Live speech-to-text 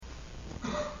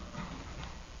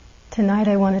Tonight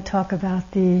I want to talk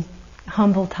about the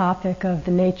humble topic of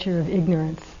the nature of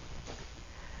ignorance.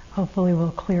 Hopefully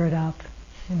we'll clear it up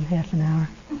in half an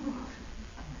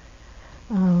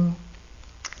hour.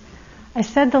 I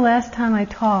said the last time I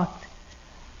talked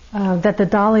that the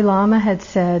Dalai Lama had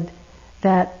said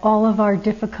that all of our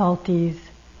difficulties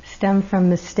stem from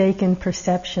mistaken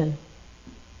perception,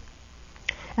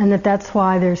 and that's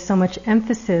why there's so much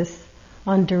emphasis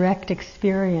on direct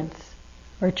experience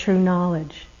or true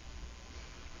knowledge.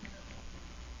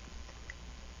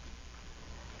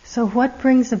 So what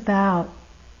brings about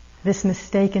this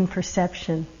mistaken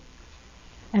perception?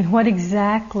 And what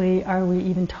exactly are we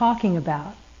even talking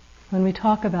about when we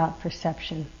talk about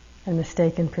perception and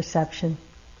mistaken perception?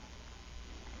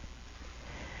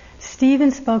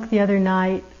 Stephen spoke the other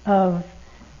night of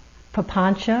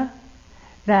papancha,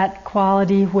 that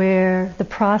quality where the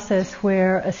process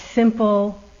where a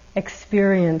simple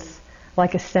experience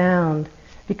like a sound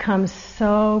becomes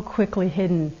so quickly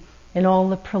hidden in all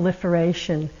the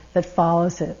proliferation that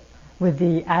follows it with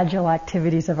the agile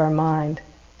activities of our mind.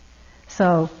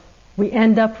 So we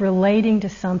end up relating to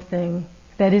something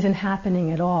that isn't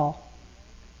happening at all.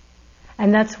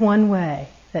 And that's one way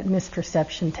that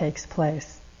misperception takes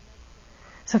place.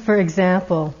 So for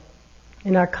example,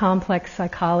 in our complex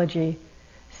psychology,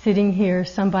 sitting here,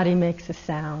 somebody makes a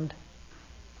sound.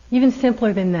 Even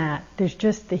simpler than that, there's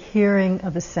just the hearing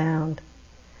of a sound.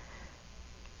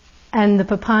 And the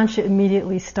papancha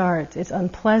immediately starts. It's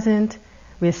unpleasant.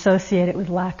 We associate it with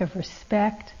lack of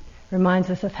respect. Reminds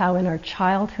us of how in our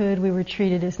childhood we were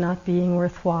treated as not being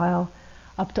worthwhile,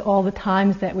 up to all the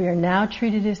times that we are now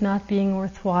treated as not being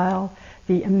worthwhile,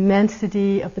 the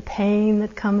immensity of the pain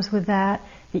that comes with that,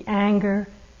 the anger.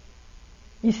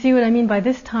 You see what I mean? By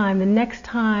this time, the next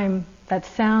time that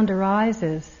sound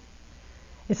arises,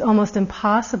 it's almost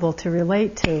impossible to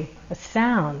relate to a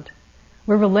sound.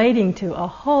 We're relating to a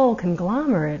whole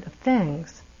conglomerate of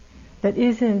things that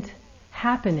isn't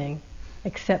happening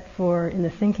except for in the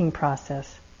thinking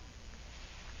process.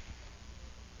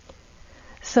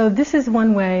 So this is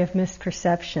one way of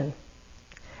misperception.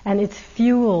 And it's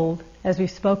fueled, as we've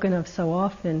spoken of so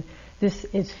often, this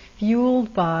is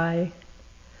fueled by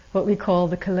what we call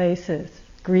the kilesas: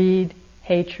 greed,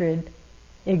 hatred,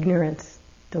 ignorance,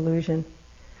 delusion.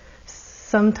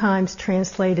 Sometimes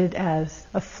translated as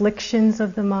afflictions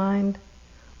of the mind,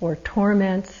 or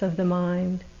torments of the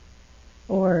mind,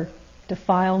 or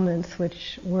defilements,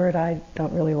 which word I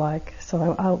don't really like,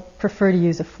 so I'll prefer to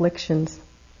use afflictions.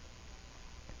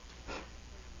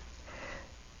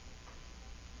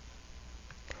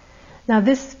 Now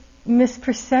this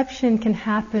misperception can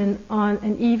happen on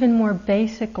an even more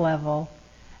basic level,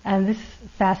 and this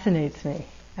fascinates me,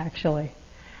 actually.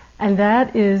 And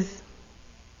that is,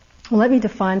 well, let me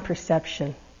define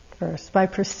perception first. By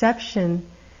perception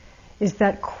is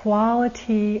that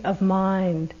quality of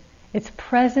mind. It's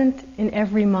present in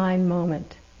every mind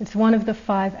moment. It's one of the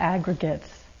 5 aggregates.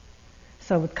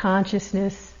 So with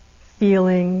consciousness,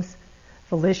 feelings,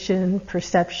 volition,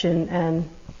 perception, and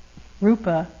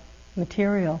rupa,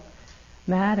 material,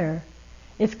 matter,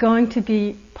 it's going to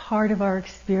be part of our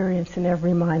experience in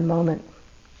every mind moment.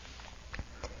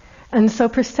 And so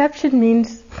perception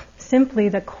means simply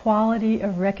the quality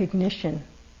of recognition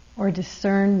or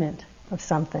discernment of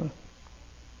something.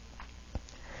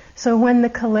 So when the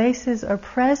kilesas are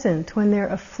present, when they're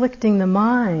afflicting the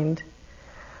mind,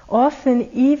 often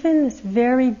even this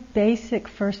very basic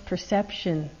first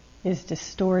perception is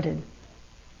distorted.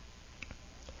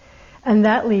 And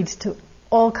that leads to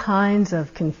all kinds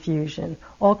of confusion,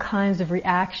 all kinds of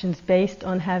reactions based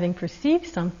on having perceived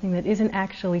something that isn't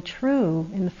actually true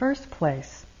in the first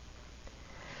place.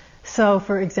 So,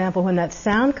 for example, when that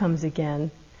sound comes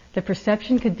again, the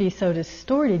perception could be so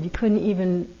distorted you couldn't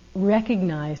even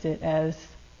recognize it as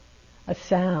a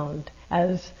sound,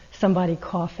 as somebody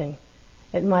coughing.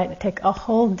 It might take a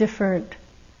whole different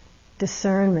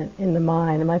discernment in the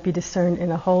mind. It might be discerned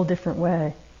in a whole different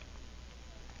way.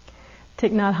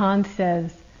 Thich Nhat Hanh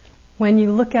says, when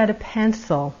you look at a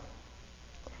pencil,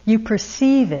 you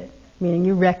perceive it, meaning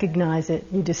you recognize it,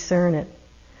 you discern it.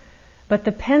 But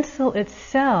the pencil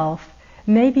itself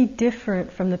may be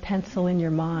different from the pencil in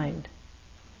your mind.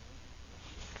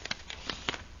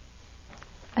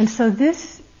 And so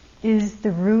this is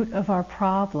the root of our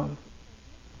problem.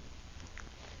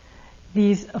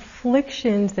 These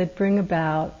afflictions that bring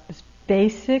about this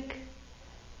basic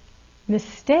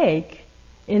mistake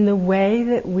in the way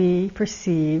that we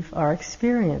perceive our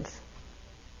experience,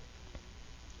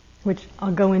 which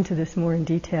I'll go into this more in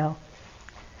detail.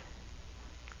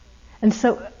 And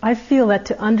so I feel that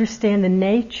to understand the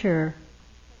nature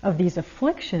of these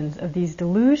afflictions, of these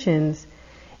delusions,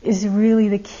 is really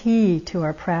the key to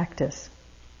our practice.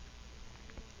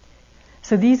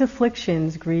 So these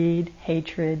afflictions, greed,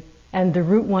 hatred, and the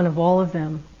root one of all of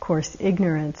them, of course,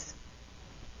 ignorance,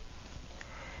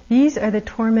 these are the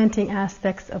tormenting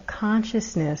aspects of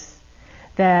consciousness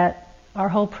that our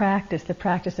whole practice, the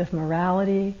practice of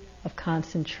morality, of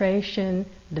concentration,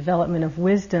 development of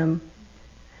wisdom,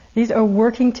 these are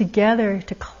working together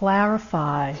to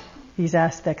clarify these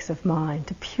aspects of mind,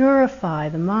 to purify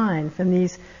the mind from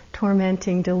these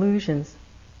tormenting delusions.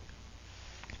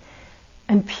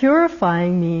 And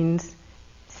purifying means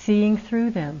seeing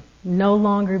through them, no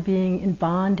longer being in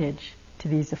bondage to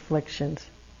these afflictions,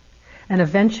 and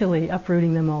eventually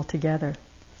uprooting them altogether.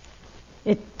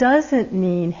 It doesn't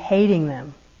mean hating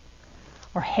them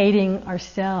or hating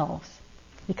ourselves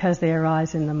because they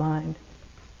arise in the mind.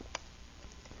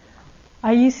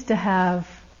 I used to have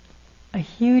a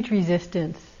huge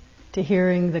resistance to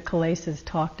hearing the kilesas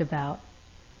talked about,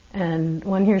 and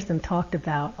one hears them talked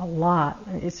about a lot.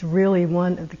 It's really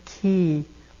one of the key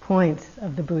points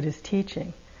of the Buddha's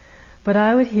teaching. But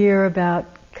I would hear about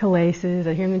kilesas,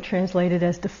 I'd hear them translated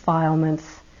as defilements,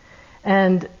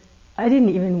 and I didn't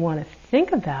even want to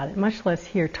think about it, much less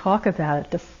hear talk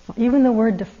about it. Even the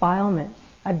word defilement,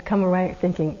 I'd come away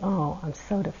thinking, oh, I'm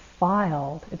so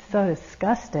defiled, it's so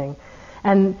disgusting.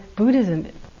 And Buddhism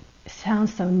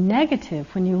sounds so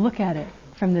negative when you look at it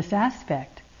from this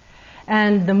aspect.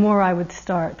 And the more I would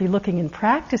be looking in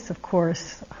practice, of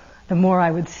course, the more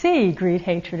I would see greed,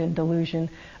 hatred, and delusion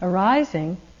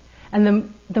arising.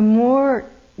 And the more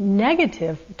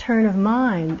negative turn of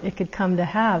mind it could come to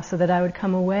have, so that I would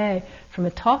come away from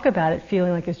a talk about it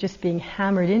feeling like it's just being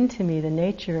hammered into me, the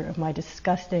nature of my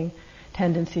disgusting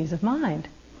tendencies of mind.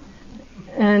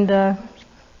 And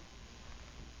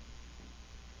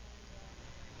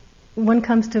one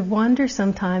comes to wonder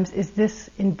sometimes, is this,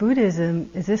 in Buddhism,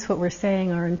 is this what we're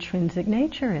saying our intrinsic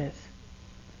nature is?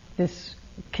 This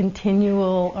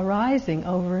continual arising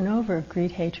over and over of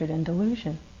greed, hatred, and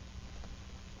delusion.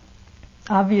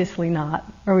 Obviously not,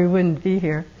 or we wouldn't be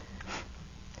here.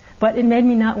 But it made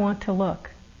me not want to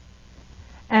look.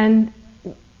 And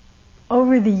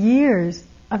over the years,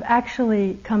 I've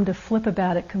actually come to flip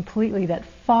about it completely, that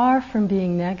far from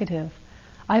being negative,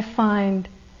 I find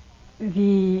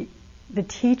the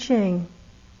teaching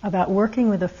about working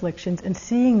with afflictions and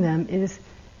seeing them is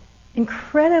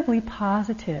incredibly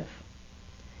positive.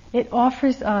 It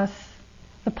offers us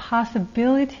the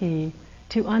possibility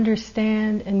to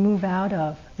understand and move out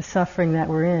of the suffering that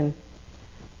we're in.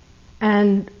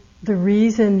 And the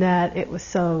reason that it was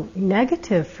so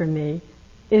negative for me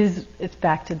is, it's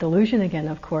back to delusion again,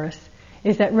 of course,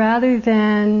 is that rather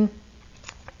than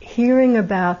hearing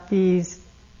about these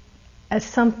as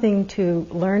something to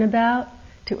learn about,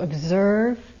 to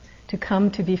observe, to come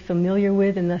to be familiar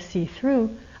with and thus see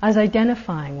through, I was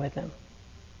identifying with them.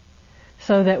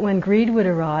 So that when greed would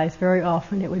arise, very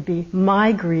often it would be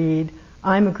my greed,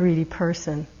 I'm a greedy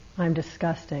person, I'm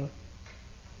disgusting.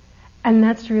 And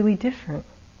that's really different.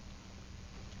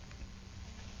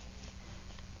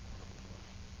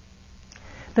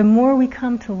 The more we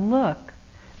come to look,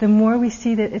 the more we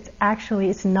see that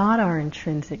it's not our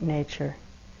intrinsic nature.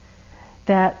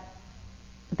 That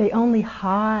they only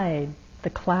hide the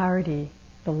clarity,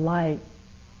 the light,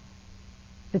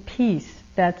 the peace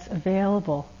that's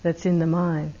available, that's in the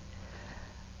mind.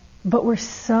 But we're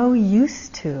so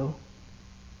used to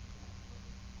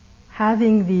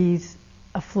having these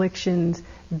afflictions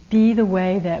be the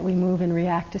way that we move and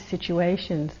react to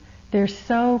situations. They're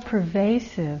so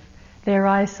pervasive, they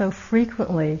arise so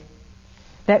frequently,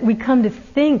 that we come to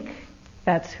think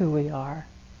that's who we are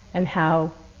and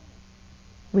how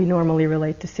we normally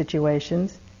relate to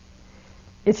situations.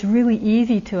 It's really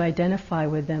easy to identify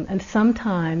with them, and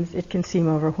sometimes it can seem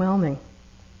overwhelming.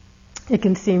 It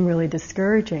can seem really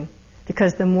discouraging,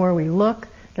 because the more we look,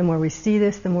 the more we see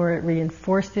this, the more it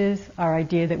reinforces our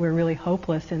idea that we're really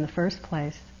hopeless in the first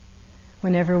place,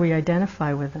 whenever we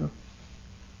identify with them.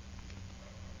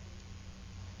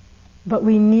 But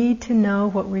we need to know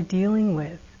what we're dealing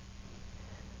with.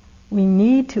 We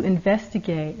need to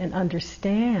investigate and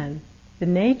understand the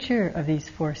nature of these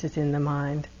forces in the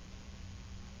mind.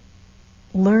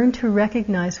 Learn to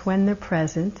recognize when they're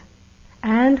present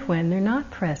and when they're not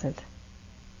present.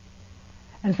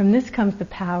 And from this comes the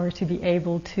power to be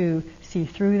able to see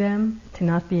through them, to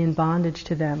not be in bondage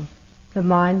to them. The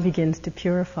mind begins to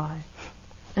purify.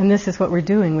 And this is what we're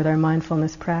doing with our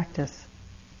mindfulness practice.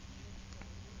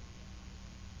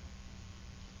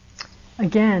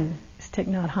 Again, as Thich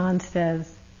Nhat Hanh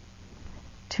says,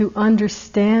 to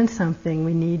understand something,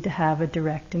 we need to have a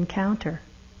direct encounter.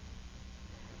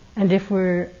 And if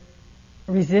we're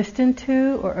resistant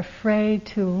to or afraid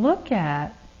to look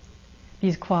at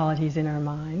these qualities in our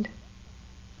mind,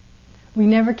 we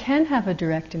never can have a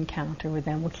direct encounter with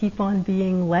them. We'll keep on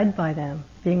being led by them,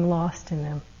 being lost in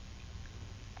them.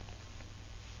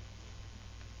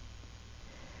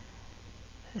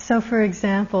 So, for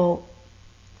example,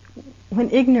 when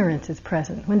ignorance is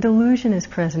present, when delusion is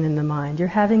present in the mind, you're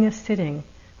having a sitting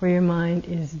where your mind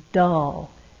is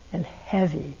dull and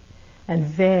heavy and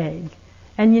vague,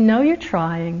 and you know you're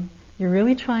trying, you're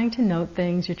really trying to note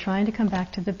things, you're trying to come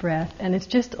back to the breath, and it's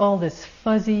just all this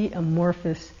fuzzy,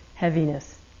 amorphous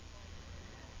heaviness.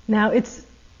 Now, it's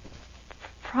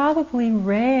probably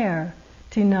rare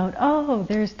to note, oh,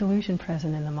 there's delusion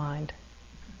present in the mind.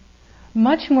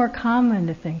 Much more common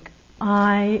to think,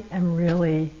 I am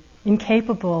really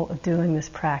incapable of doing this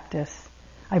practice.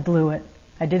 I blew it.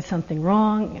 I did something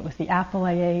wrong. It was the apple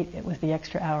I ate. It was the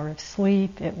extra hour of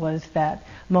sleep. It was that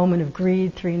moment of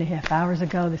greed 3.5 hours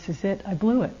ago. This is it. I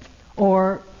blew it.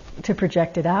 Or to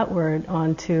project it outward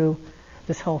onto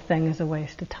this whole thing is a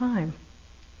waste of time.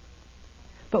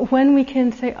 But when we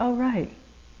can say, oh, right,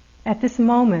 at this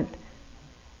moment,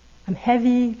 I'm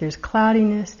heavy, there's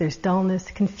cloudiness, there's dullness,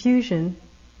 confusion,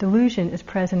 delusion is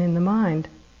present in the mind.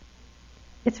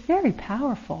 It's very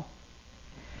powerful.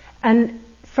 And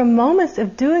from moments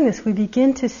of doing this, we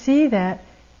begin to see that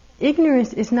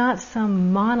ignorance is not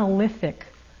some monolithic,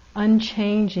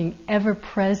 unchanging,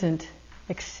 ever-present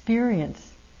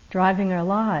experience driving our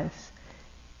lives.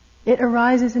 It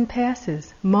arises and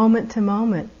passes, moment to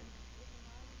moment,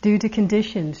 due to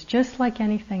conditions, just like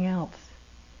anything else.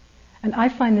 And I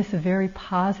find this a very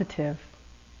positive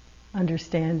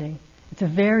understanding. It's a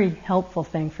very helpful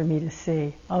thing for me to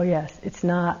see. Oh yes, it's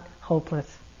not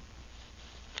hopeless.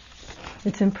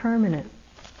 It's impermanent.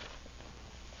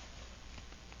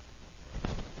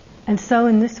 And so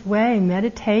in this way,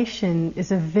 meditation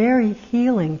is a very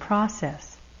healing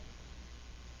process.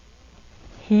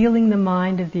 Healing the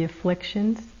mind of the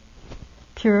afflictions,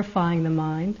 purifying the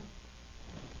mind.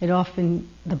 The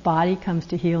body comes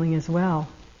to healing as well.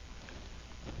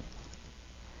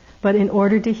 But in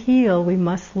order to heal, we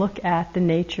must look at the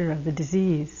nature of the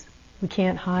disease. We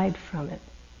can't hide from it.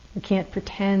 We can't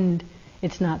pretend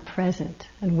it's not present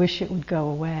and wish it would go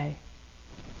away.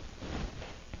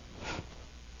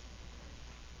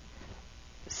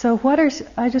 So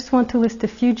I just want to list a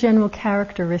few general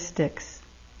characteristics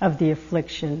of the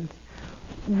afflictions,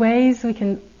 ways we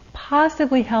can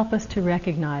possibly help us to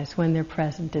recognize when they're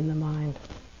present in the mind.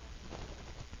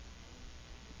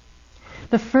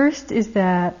 The first is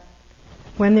that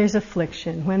when there's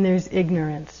affliction, when there's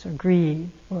ignorance or greed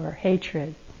or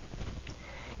hatred,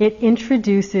 it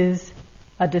introduces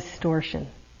a distortion,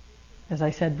 as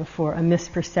I said before, a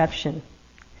misperception.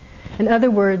 In other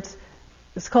words,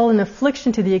 it's called an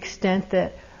affliction to the extent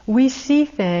that we see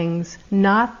things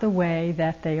not the way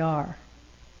that they are.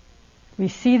 We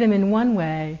see them in one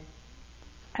way,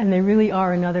 and they really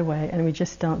are another way, and we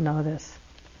just don't know this.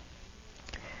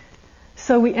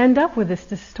 So we end up with this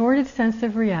distorted sense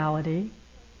of reality.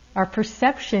 Our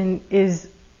perception is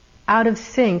out of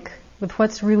sync with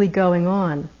what's really going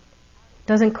on.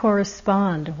 Doesn't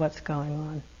correspond to what's going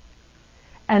on.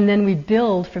 And then we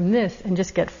build from this and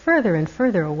just get further and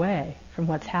further away from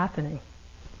what's happening.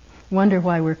 Wonder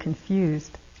why we're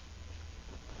confused.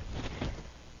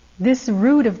 This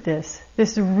root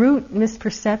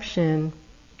misperception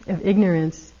of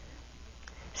ignorance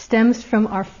stems from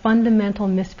our fundamental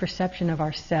misperception of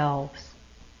ourselves,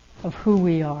 of who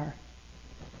we are.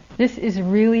 This is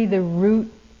really the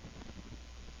root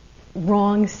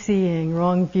wrong seeing,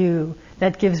 wrong view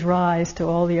that gives rise to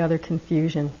all the other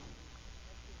confusion.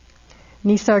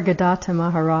 Nisargadatta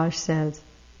Maharaj says,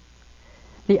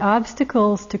 the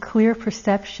obstacles to clear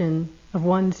perception of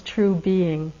one's true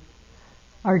being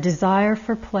are desire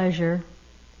for pleasure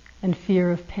and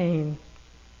fear of pain.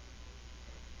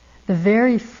 The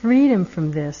very freedom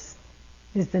from this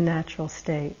is the natural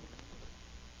state.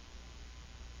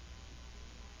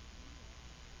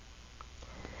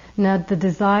 Now, the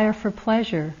desire for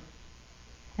pleasure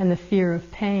and the fear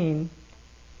of pain,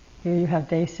 here you have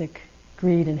basic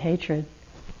greed and hatred,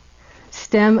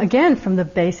 stem again from the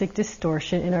basic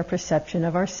distortion in our perception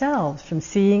of ourselves, from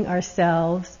seeing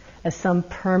ourselves as some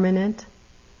permanent,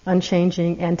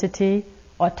 unchanging entity,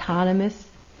 autonomous,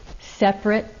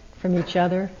 separate from each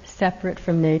other, separate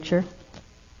from nature.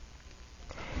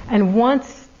 And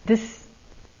once this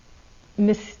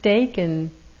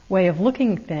mistaken way of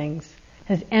looking at things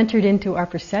has entered into our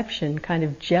perception, kind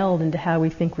of gelled into how we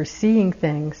think we're seeing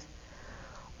things,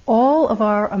 all of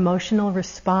our emotional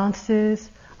responses,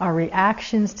 our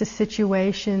reactions to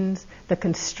situations, the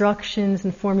constructions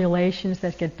and formulations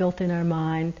that get built in our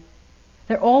mind,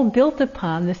 they're all built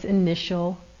upon this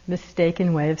initial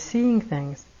mistaken way of seeing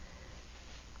things.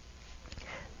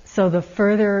 So the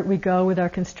further we go with our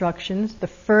constructions, the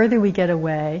further we get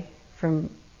away from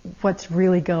what's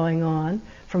really going on,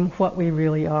 from what we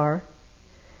really are.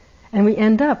 And we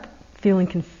end up feeling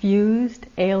confused,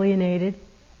 alienated,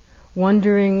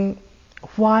 wondering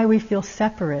why we feel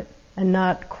separate and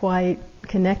not quite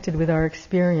connected with our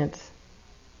experience.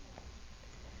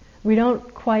 We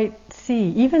don't quite see,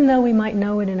 even though we might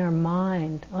know it in our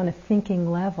mind on a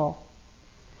thinking level.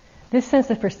 This sense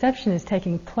of perception is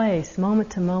taking place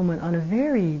moment to moment on a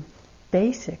very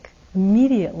basic,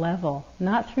 immediate level,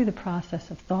 not through the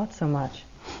process of thought so much.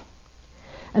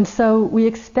 And so we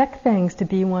expect things to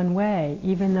be one way,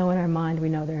 even though in our mind we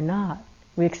know they're not.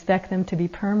 We expect them to be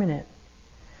permanent.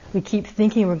 We keep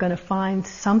thinking we're going to find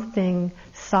something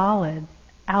solid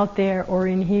out there or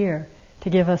in here to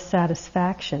give us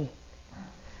satisfaction.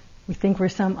 We think we're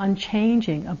some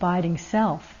unchanging, abiding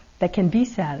self that can be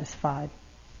satisfied.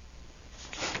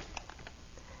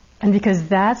 And because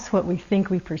that's what we think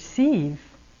we perceive,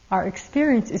 our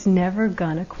experience is never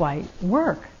going to quite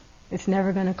work. It's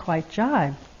never going to quite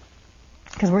jibe.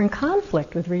 Because we're in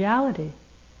conflict with reality.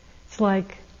 It's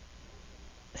like,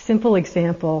 a simple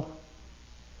example,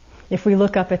 if we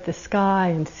look up at the sky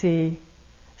and see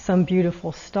some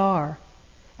beautiful star,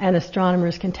 and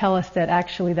astronomers can tell us that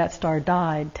actually that star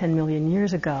died 10 million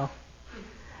years ago,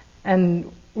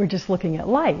 and we're just looking at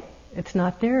light. It's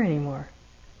not there anymore.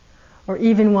 Or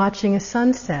even watching a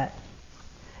sunset,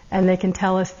 and they can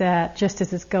tell us that just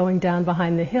as it's going down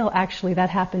behind the hill, actually that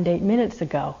happened 8 minutes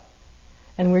ago.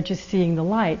 And we're just seeing the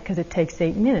light because it takes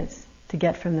 8 minutes to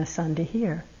get from the sun to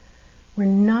here. We're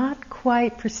not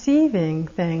quite perceiving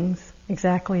things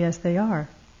exactly as they are.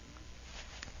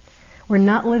 We're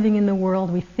not living in the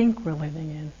world we think we're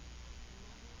living in.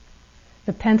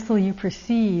 The pencil you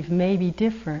perceive may be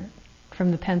different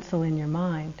from the pencil in your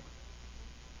mind.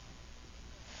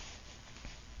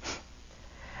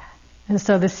 And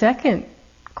so the second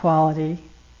quality,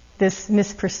 this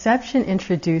misperception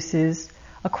introduces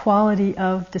a quality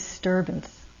of disturbance,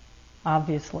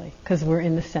 obviously, because we're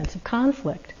in the sense of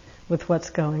conflict with what's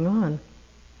going on.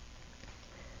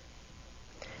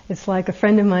 It's like a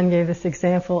friend of mine gave this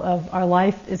example of our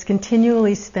life is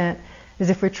continually spent as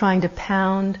if we're trying to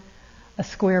pound a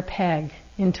square peg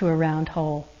into a round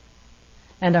hole.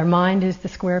 And our mind is the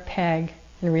square peg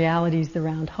and reality is the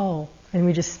round hole. And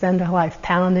we just spend our life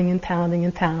pounding and pounding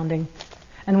and pounding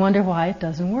and wonder why it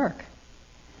doesn't work.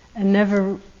 And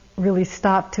never really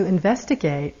stop to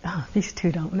investigate, these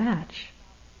two don't match.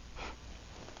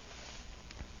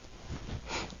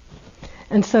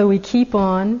 And so we keep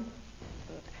on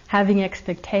having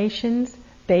expectations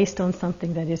based on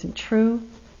something that isn't true.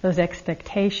 Those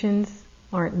expectations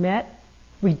aren't met.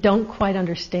 We don't quite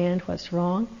understand what's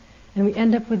wrong. And we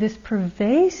end up with this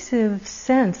pervasive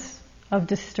sense of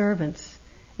disturbance.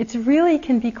 It really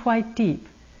can be quite deep.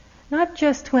 Not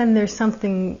just when there's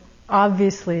something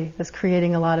obviously that's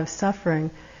creating a lot of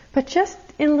suffering, but just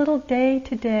in little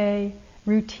day-to-day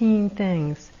routine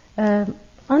things.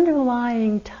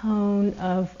 Underlying tone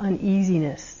of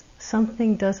uneasiness.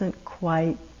 Something doesn't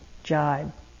quite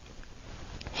jibe.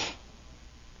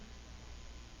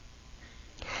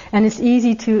 And it's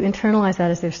easy to internalize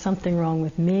that as there's something wrong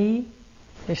with me,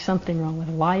 there's something wrong with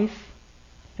life,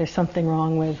 there's something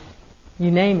wrong with, you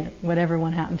name it, whatever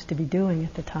one happens to be doing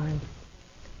at the time.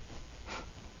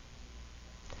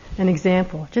 An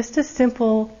example, just a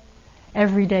simple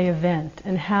everyday event,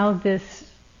 and how this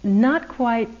not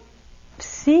quite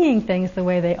seeing things the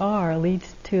way they are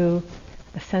leads to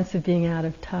a sense of being out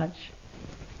of touch.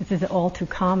 This is all too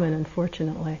common,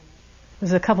 unfortunately. It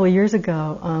was a couple of years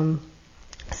ago,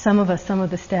 some of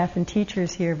the staff and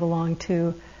teachers here belong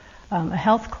to a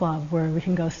health club where we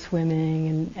can go swimming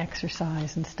and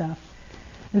exercise and stuff.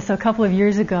 And so a couple of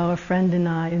years ago, a friend and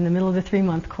I, in the middle of the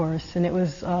 3-month course, and it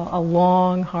was a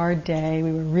long, hard day,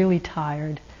 we were really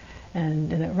tired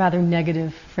and in a rather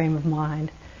negative frame of mind.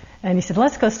 And he said,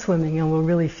 let's go swimming and we'll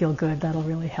really feel good, that'll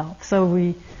really help. So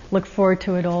we looked forward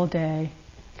to it all day,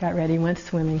 got ready, went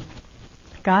swimming,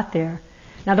 got there.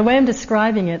 Now the way I'm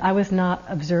describing it, I was not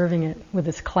observing it with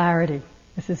this clarity.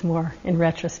 This is more in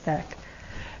retrospect.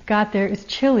 Got there, it's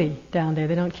chilly down there.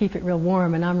 They don't keep it real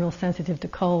warm, and I'm real sensitive to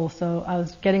cold, so I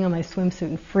was getting on my swimsuit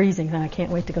and freezing, and I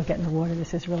can't wait to go get in the water.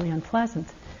 This is really unpleasant.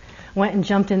 Went and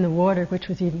jumped in the water, which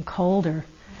was even colder,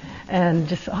 and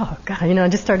just,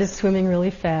 just started swimming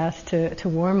really fast to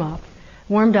warm up.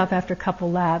 Warmed up after a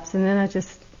couple laps, and then I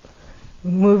just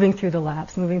moving through the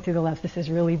laps. This is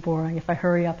really boring. If I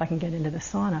hurry up, I can get into the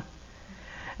sauna.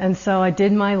 And so I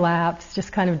did my laps,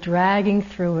 just kind of dragging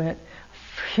through it.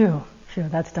 Phew,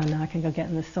 that's done now. I can go get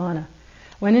in the sauna.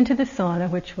 Went into the sauna,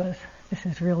 this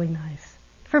is really nice,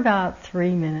 for about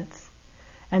 3 minutes.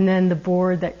 And then the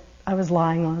board that I was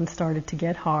lying on started to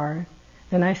get hard.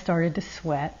 Then I started to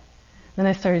sweat. Then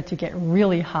I started to get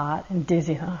really hot and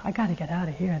dizzy. I got to get out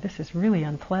of here. This is really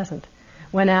unpleasant.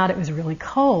 Went out, it was really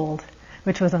cold,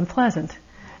 which was unpleasant.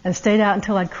 And stayed out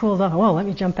until I'd cooled off. Whoa, let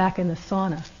me jump back in the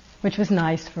sauna, which was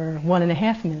nice for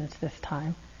 1.5 minutes this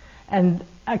time. And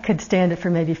I could stand it for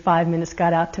maybe 5 minutes,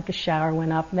 got out, took a shower,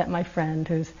 went up, met my friend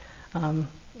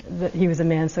he was a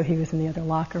man, so he was in the other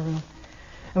locker room.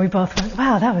 And we both went,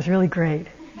 wow, that was really great.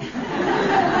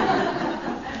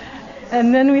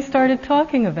 And then we started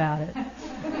talking about it.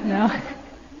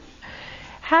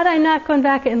 Had I not gone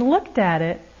back and looked at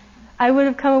it, I would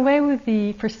have come away with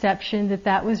the perception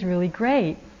that was really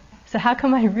great. So how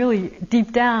come I really,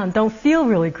 deep down, don't feel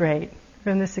really great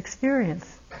from this experience?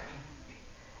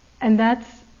 And that's,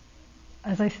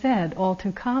 as I said, all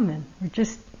too common. We're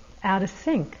just out of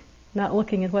sync, not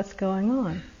looking at what's going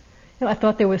on. I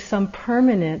thought there was some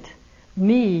permanent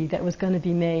me that was going to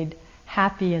be made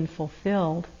happy and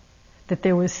fulfilled, that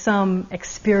there was some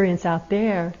experience out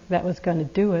there that was going to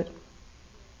do it,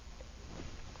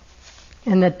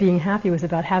 and that being happy was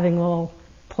about having all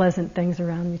pleasant things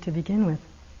around me to begin with.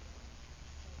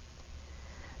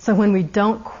 So when we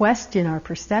don't question our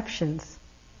perceptions,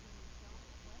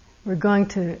 we're going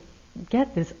to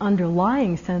get this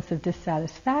underlying sense of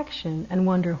dissatisfaction and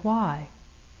wonder why.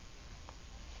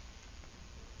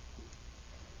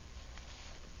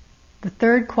 The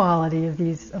third quality of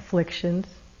these afflictions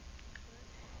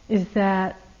is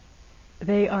that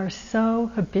they are so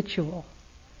habitual.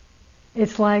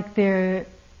 It's like they're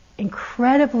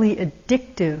incredibly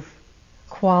addictive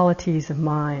qualities of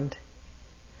mind.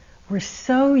 We're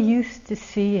so used to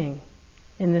seeing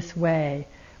in this way.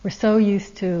 We're so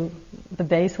used to the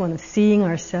base one of seeing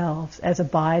ourselves as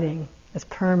abiding, as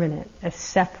permanent, as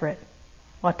separate,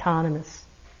 autonomous.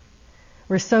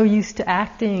 We're so used to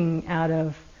acting out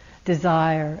of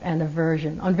desire and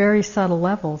aversion on very subtle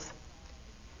levels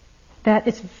that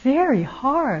it's very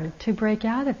hard to break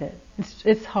out of it.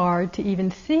 It's hard to even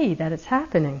see that it's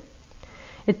happening.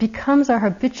 It becomes our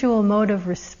habitual mode of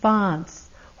response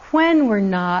when we're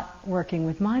not working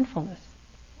with mindfulness.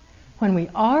 When we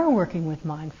are working with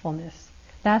mindfulness,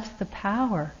 that's the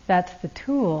power, that's the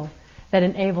tool that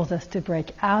enables us to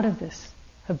break out of this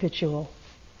habitual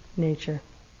nature.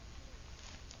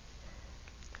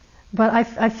 But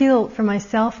I feel for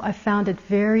myself, I found it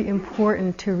very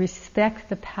important to respect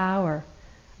the power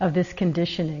of this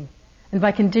conditioning. And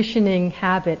by conditioning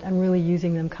habit, I'm really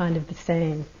using them kind of the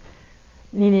same.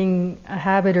 Meaning a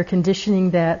habit or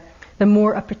conditioning that the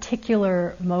more a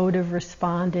particular mode of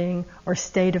responding or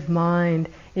state of mind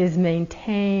is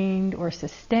maintained or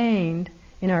sustained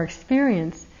in our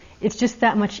experience, it's just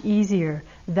that much easier,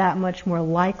 that much more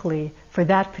likely for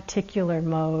that particular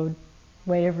mode,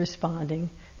 way of responding,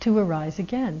 to arise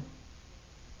again.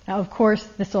 Now, of course,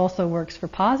 this also works for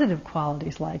positive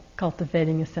qualities like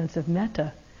cultivating a sense of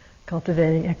metta,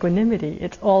 cultivating equanimity.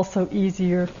 It's also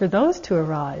easier for those to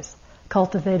arise,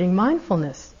 cultivating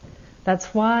mindfulness. That's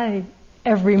why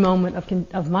every moment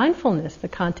of mindfulness, the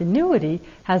continuity,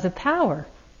 has a power,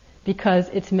 because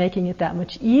it's making it that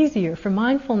much easier for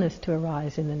mindfulness to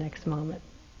arise in the next moment.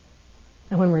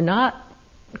 And when we're not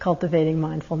cultivating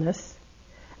mindfulness,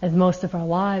 as most of our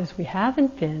lives we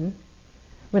haven't been,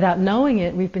 without knowing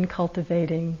it, we've been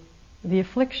cultivating the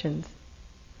afflictions.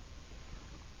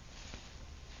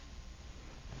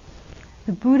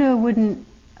 The Buddha wouldn't,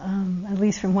 at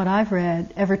least from what I've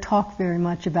read, ever talk very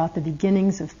much about the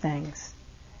beginnings of things.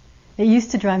 It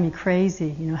used to drive me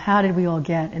crazy. How did we all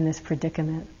get in this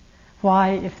predicament?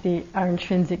 Why, if our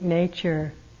intrinsic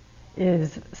nature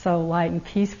is so light and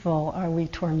peaceful, are we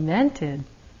tormented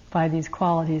by these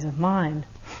qualities of mind?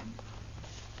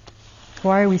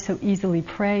 Why are we so easily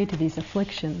prey to these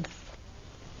afflictions?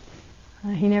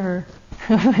 He never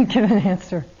would give an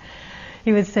answer.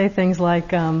 He would say things like,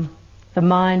 the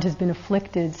mind has been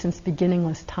afflicted since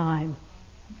beginningless time.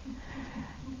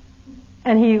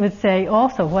 And he would say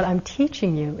also, what I'm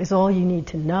teaching you is all you need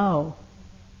to know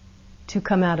to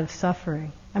come out of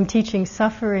suffering. I'm teaching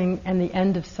suffering and the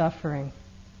end of suffering.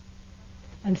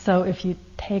 And so if you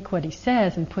take what he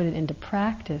says and put it into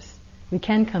practice, we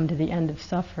can come to the end of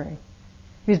suffering.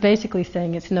 He was basically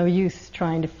saying it's no use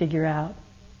trying to figure out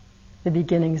the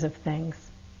beginnings of things.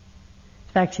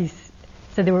 In fact,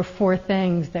 So there were 4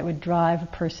 things that would drive a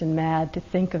person mad to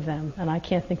think of them. And I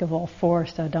can't think of all 4,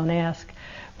 so don't ask.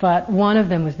 But one of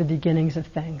them was the beginnings of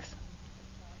things.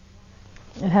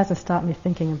 It hasn't stopped me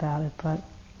thinking about it, but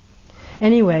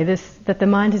anyway, that the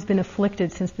mind has been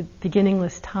afflicted since the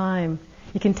beginningless time,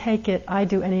 you can take it, I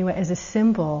do anyway, as a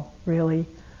symbol, really,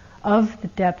 of the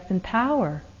depth and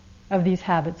power of these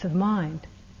habits of mind.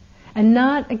 And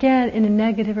not, again, in a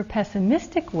negative or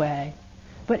pessimistic way,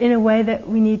 but in a way that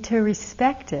we need to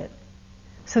respect it,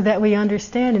 so that we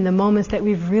understand in the moments that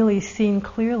we've really seen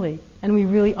clearly, and we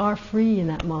really are free in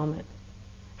that moment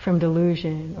from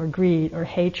delusion or greed or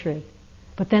hatred.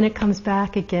 But then it comes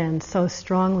back again so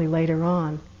strongly later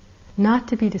on. Not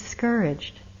to be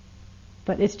discouraged,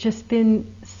 but it's just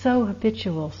been so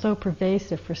habitual, so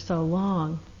pervasive for so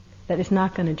long that it's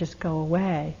not going to just go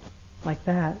away like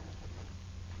that.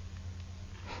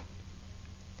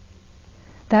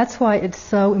 That's why it's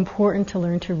so important to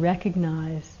learn to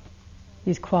recognize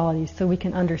these qualities so we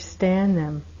can understand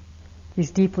them,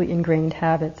 these deeply ingrained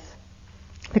habits.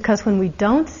 Because when we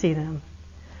don't see them,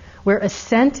 we're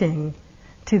assenting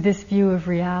to this view of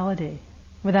reality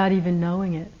without even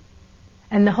knowing it.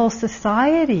 And the whole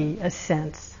society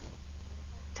assents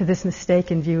to this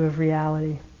mistaken view of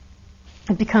reality.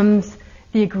 It becomes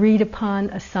the agreed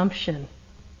upon assumption,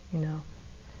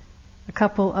 A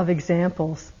couple of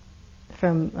examples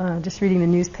from just reading the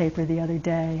newspaper the other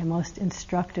day, a most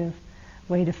instructive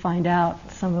way to find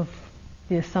out some of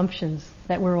the assumptions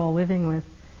that we're all living with.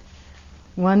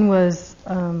 One was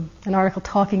an article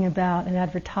talking about an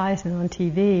advertisement on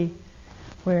TV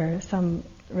where some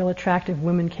real attractive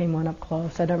woman came on up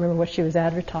close. I don't remember what she was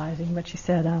advertising, but she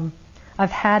said,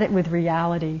 I've had it with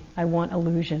reality. I want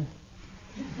illusion.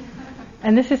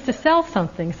 And this is to sell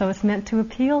something, so it's meant to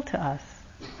appeal to us.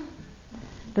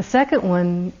 The second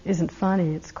one isn't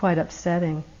funny, it's quite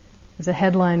upsetting. There's a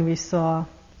headline we saw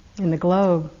in the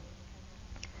Globe,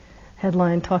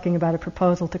 headline talking about a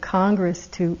proposal to Congress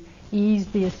to ease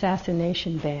the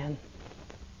assassination ban.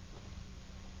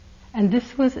 And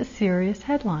this was a serious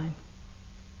headline,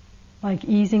 like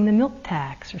easing the milk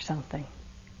tax or something.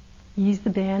 Ease the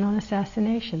ban on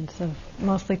assassinations, of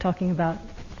mostly talking about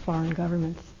foreign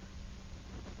governments.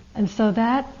 And so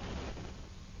that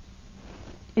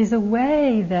is a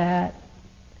way that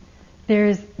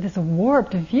there's a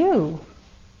warped view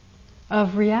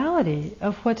of reality,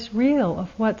 of what's real, of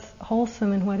what's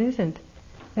wholesome and what isn't.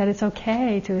 That it's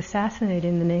okay to assassinate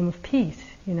in the name of peace,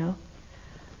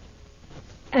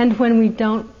 And when we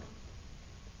don't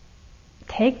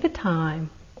take the time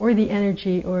or the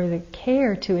energy or the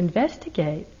care to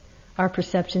investigate our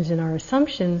perceptions and our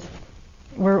assumptions,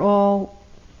 we're all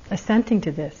assenting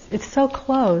to this. It's so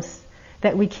close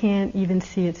that we can't even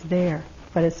see it's there,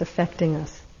 but it's affecting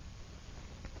us.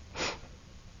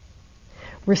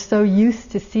 We're so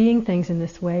used to seeing things in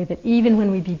this way that even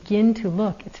when we begin to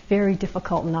look, it's very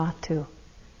difficult not to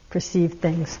perceive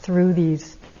things through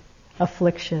these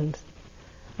afflictions.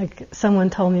 Like someone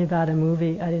told me about a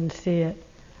movie, I didn't see it,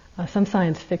 some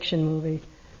science fiction movie,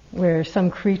 where some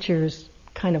creatures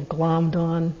kind of glommed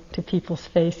on to people's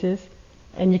faces,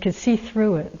 and you could see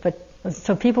through it. But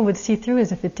so people would see through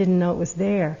as if it didn't know it was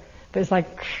there. But it's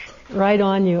like right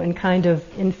on you and kind of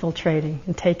infiltrating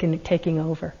and taking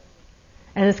over.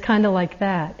 And it's kind of like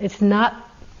that. It's not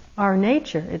our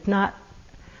nature. It's not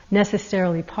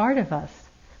necessarily part of us.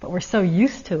 But we're so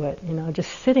used to it,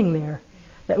 just sitting there,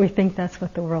 that we think that's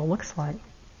what the world looks like.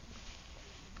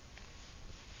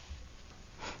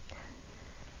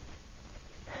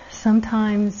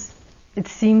 Sometimes it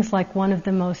seems like one of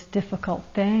the most difficult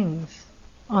things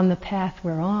on the path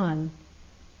we're on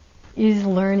is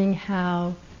learning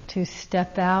how to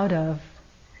step out of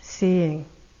seeing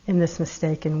in this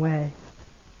mistaken way.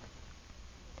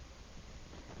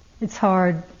 It's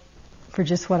hard for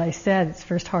just what I said. It's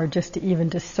first hard just to even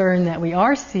discern that we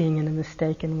are seeing in a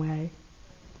mistaken way.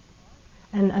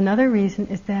 And another reason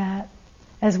is that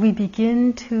as we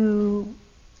begin to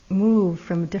move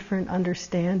from a different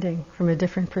understanding, from a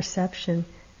different perception,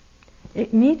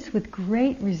 it meets with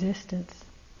great resistance,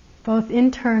 both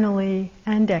internally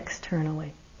and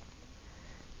externally.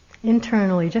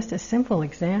 Internally, just a simple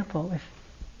example,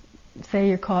 if, say,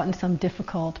 you're caught in some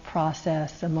difficult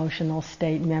process, emotional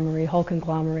state, memory, whole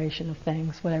conglomeration of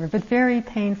things, whatever, but very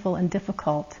painful and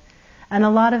difficult, and a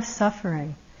lot of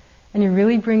suffering, and you're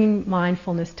really bringing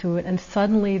mindfulness to it, and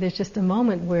suddenly there's just a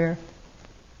moment where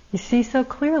you see so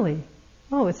clearly,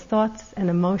 oh, it's thoughts and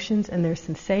emotions and there's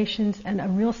sensations and a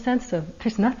real sense of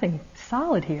there's nothing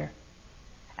solid here.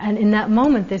 And in that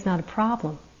moment, there's not a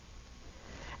problem.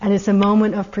 And it's a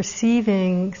moment of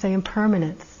perceiving, say,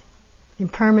 impermanence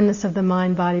of the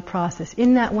mind-body process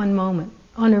in that one moment.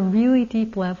 on a really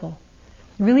deep level,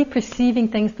 really perceiving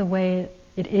things the way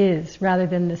it is, rather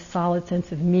than this solid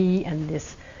sense of me and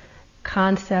this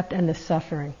concept and this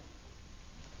suffering.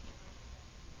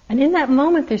 And in that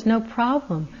moment there's no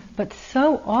problem, but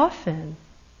so often,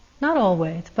 not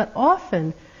always, but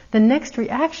often, the next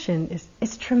reaction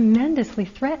is tremendously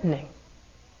threatening.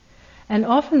 And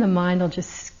often the mind will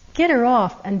just skitter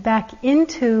off and back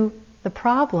into the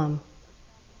problem,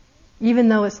 even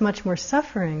though it's much more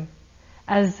suffering,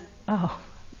 as,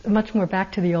 much more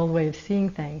back to the old way of seeing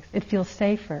things. It feels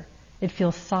safer. It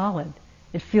feels solid.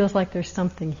 It feels like there's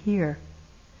something here.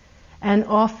 And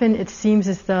often it seems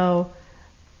as though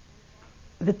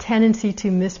the tendency to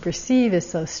misperceive is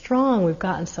so strong, we've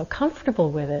gotten so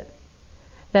comfortable with it,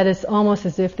 that it's almost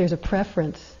as if there's a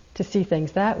preference to see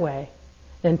things that way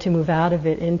than to move out of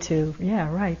it into,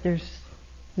 there's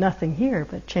nothing here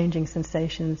but changing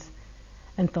sensations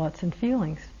and thoughts and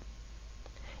feelings.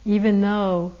 Even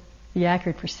though the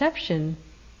accurate perception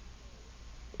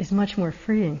is much more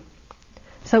freeing.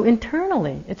 So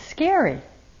internally, it's scary.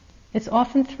 It's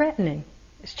often threatening.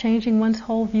 It's changing one's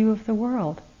whole view of the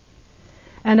world.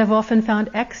 And I've often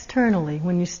found externally,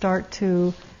 when you start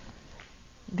to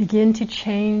begin to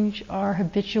change our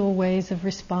habitual ways of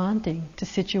responding to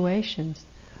situations,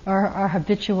 or our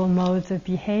habitual modes of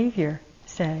behavior,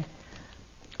 say,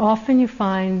 often you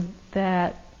find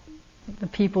that the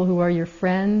people who are your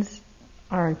friends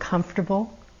are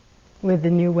uncomfortable with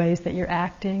the new ways that you're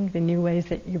acting, the new ways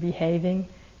that you're behaving.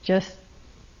 Just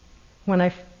when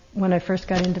I first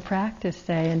got into practice,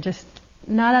 say, and just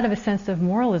not out of a sense of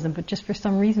moralism, but just for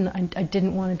some reason I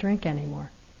didn't want to drink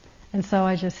anymore. And so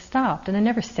I just stopped, and I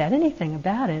never said anything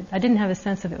about it. I didn't have a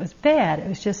sense of it was bad. It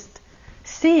was just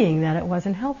seeing that it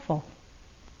wasn't helpful.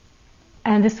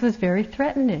 And this was very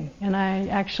threatening, and I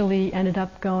actually ended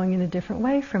up going in a different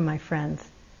way from my friends.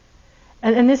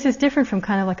 And this is different from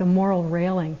kind of like a moral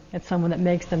railing at someone that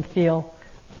makes them feel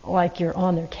like you're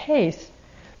on their case,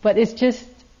 but it's just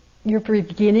you're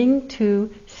beginning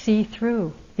to see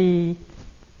through the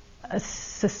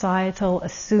societal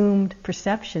assumed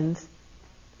perceptions.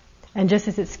 And just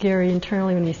as it's scary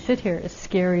internally when we sit here, it's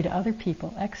scary to other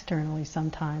people externally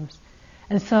sometimes.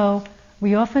 And so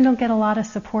we often don't get a lot of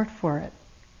support for it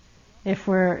if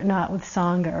we're not with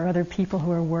Sangha or other people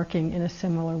who are working in a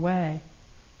similar way.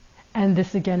 And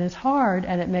this again is hard,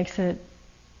 and it makes it,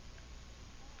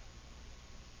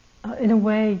 in a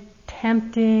way,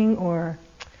 tempting or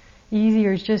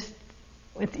easier.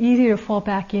 It's easier to fall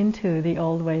back into the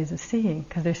old ways of seeing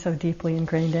because they're so deeply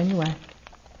ingrained anyway.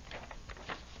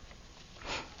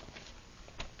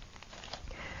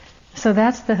 So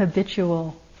that's the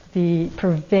habitual, the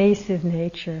pervasive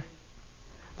nature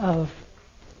of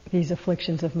these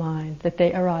afflictions of mind, that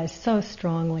they arise so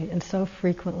strongly and so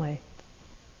frequently.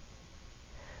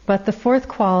 But the fourth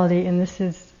quality, and this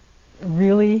is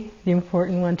really the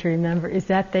important one to remember, is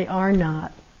that they are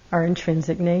not our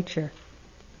intrinsic nature.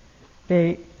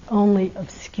 They only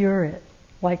obscure it,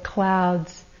 like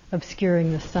clouds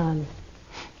obscuring the sun.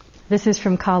 This is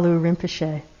from Kalu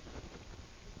Rinpoche.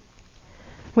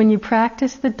 When you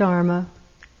practice the Dharma,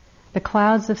 the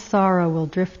clouds of sorrow will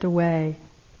drift away,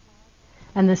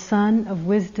 and the sun of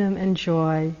wisdom and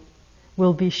joy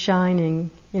will be shining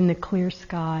in the clear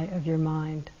sky of your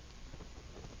mind.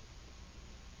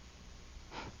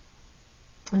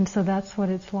 And so that's what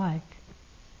it's like.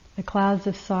 The clouds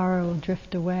of sorrow will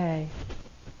drift away,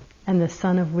 and the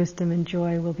sun of wisdom and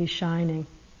joy will be shining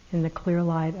in the clear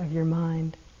light of your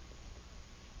mind.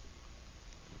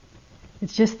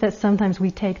 It's just that sometimes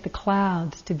we take the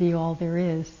clouds to be all there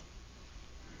is.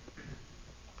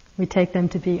 We take them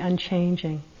to be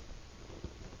unchanging.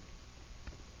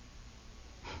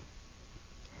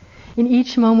 In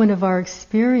each moment of our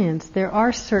experience, there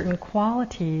are certain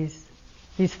qualities,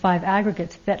 these 5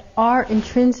 aggregates, that are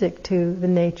intrinsic to the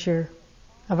nature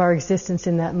of our existence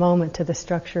in that moment, to the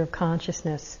structure of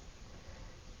consciousness.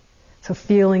 So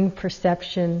feeling,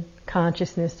 perception,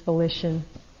 consciousness, volition,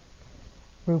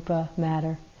 rupa,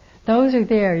 matter. Those are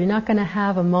there. You're not going to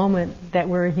have a moment that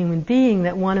we're a human being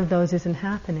that one of those isn't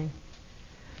happening.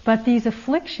 But these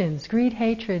afflictions, greed,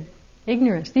 hatred,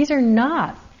 ignorance, these are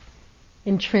not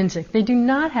intrinsic. They do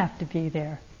not have to be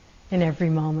there in every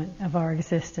moment of our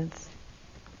existence.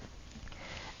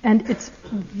 And it's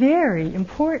very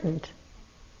important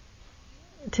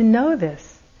to know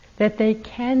this, that they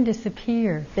can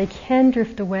disappear. They can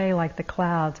drift away like the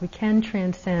clouds. We can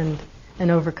transcend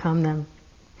and overcome them.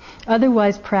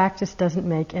 Otherwise, practice doesn't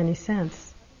make any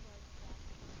sense.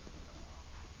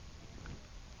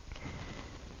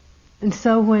 And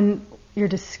so when you're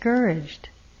discouraged,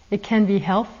 it can be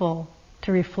helpful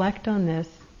to reflect on this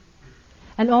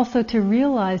And also to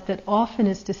realize that often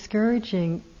it's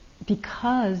discouraging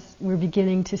because we're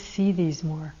beginning to see these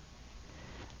more.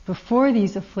 Before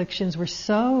these afflictions were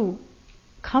so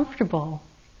comfortable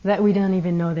that we don't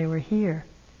even know they were here.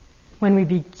 When we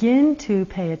begin to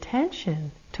pay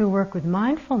attention, to work with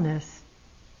mindfulness,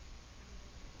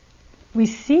 we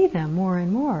see them more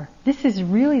and more. This is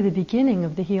really the beginning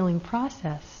of the healing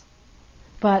process.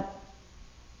 But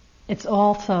it's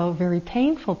also a very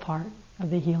painful part of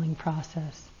the healing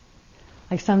process.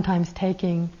 Like sometimes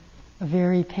taking a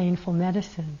very painful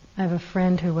medicine. I have a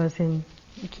friend who was in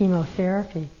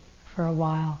chemotherapy for a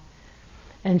while,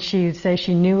 and she would say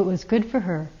she knew it was good for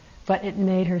her, but it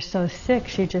made her so sick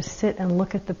she'd just sit and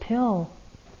look at the pill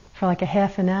for like a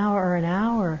half an hour or an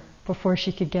hour before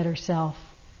she could get herself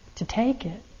to take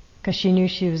it, because she knew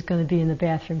she was going to be in the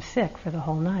bathroom sick for the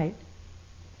whole night.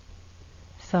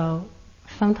 So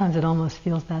sometimes it almost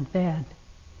feels that bad,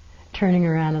 turning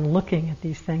around and looking at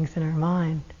these things in our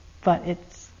mind, but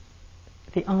it's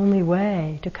the only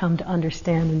way to come to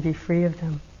understand and be free of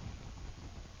them.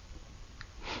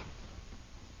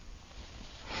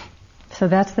 So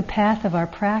that's the path of our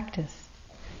practice,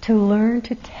 to learn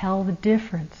to tell the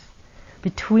difference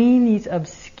between these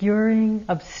obscuring,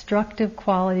 obstructive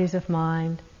qualities of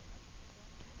mind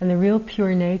and the real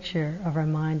pure nature of our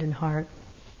mind and heart.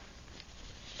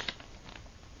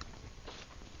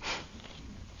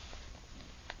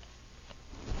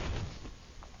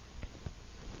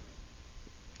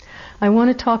 I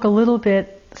want to talk a little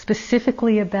bit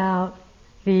specifically about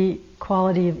the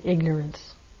quality of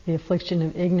ignorance, the affliction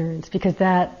of ignorance, because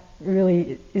that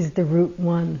really is the root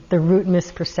one, the root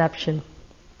misperception.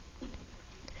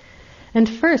 And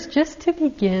first, just to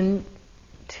begin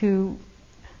to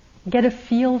get a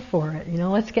feel for it,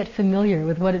 let's get familiar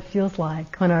with what it feels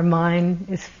like when our mind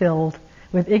is filled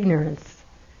with ignorance.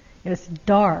 It's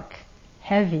dark,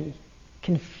 heavy,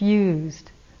 confused,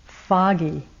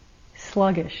 foggy,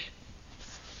 sluggish.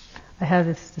 I have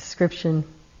this description,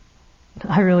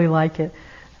 I really like it,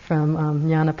 from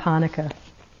Nyanaponika,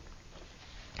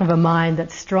 of a mind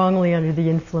that's strongly under the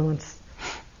influence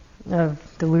of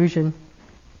delusion.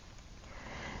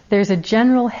 There's a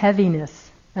general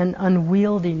heaviness and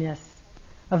unwieldiness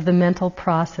of the mental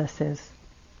processes.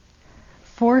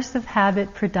 Force of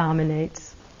habit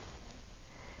predominates.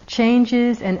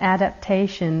 Changes and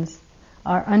adaptations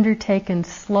are undertaken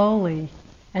slowly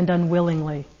and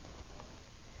unwillingly,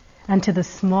 and to the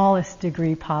smallest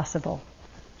degree possible.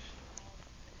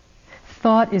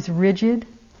 Thought is rigid,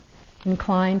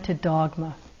 inclined to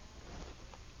dogma.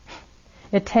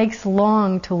 It takes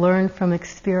long to learn from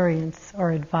experience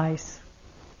or advice.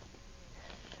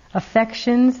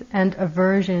 Affections and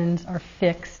aversions are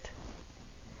fixed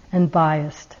and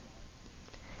biased.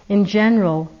 In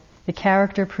general, the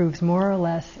character proves more or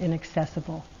less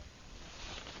inaccessible.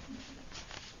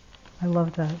 I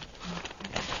love that.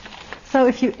 So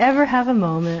if you ever have a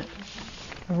moment,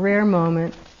 a rare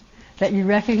moment, that you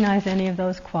recognize any of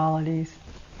those qualities,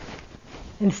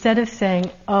 instead of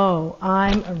saying, oh,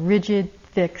 I'm a rigid,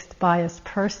 fixed, biased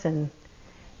person,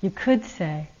 you could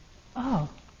say, oh,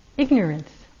 ignorance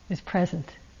is present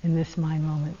in this mind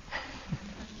moment.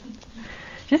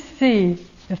 Just see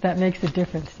if that makes a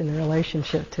difference in the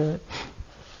relationship to it.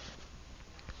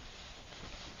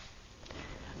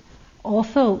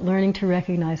 Also, learning to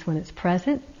recognize when it's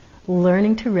present,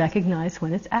 learning to recognize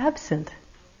when it's absent.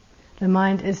 The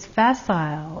mind is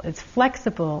facile, it's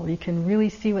flexible, you can really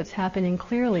see what's happening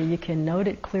clearly, you can note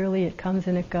it clearly, it comes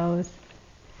and it goes.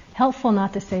 Helpful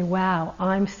not to say, wow,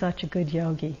 I'm such a good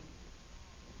yogi.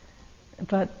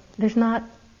 But there's not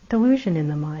delusion in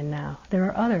the mind now. There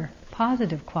are other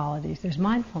positive qualities. There's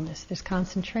mindfulness, there's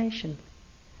concentration,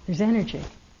 there's energy.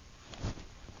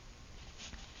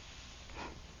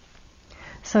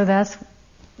 So that's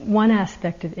one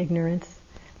aspect of ignorance.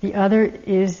 The other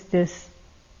is this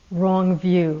wrong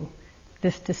view,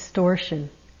 this distortion.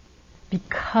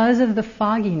 Because of the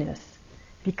fogginess,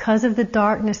 because of the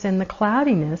darkness and the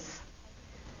cloudiness,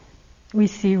 we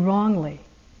see wrongly.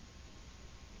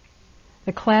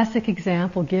 The classic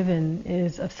example given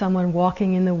is of someone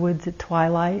walking in the woods at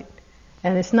twilight,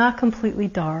 and it's not completely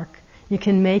dark. You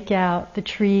can make out the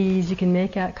trees, you can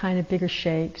make out kind of bigger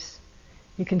shapes,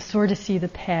 you can sort of see the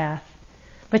path,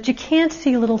 but you can't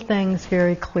see little things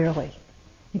very clearly.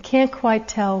 You can't quite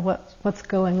tell what's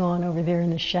going on over there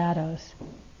in the shadows.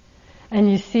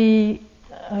 And you see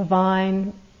a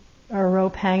vine or a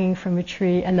rope hanging from a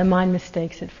tree, and the mind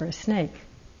mistakes it for a snake,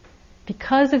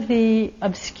 because of the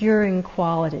obscuring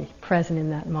quality present in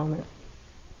that moment.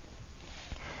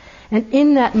 And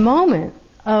in that moment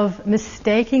of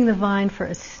mistaking the vine for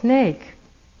a snake,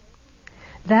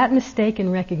 That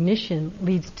mistaken recognition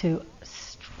leads to a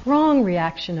strong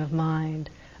reaction of mind,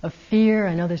 of fear.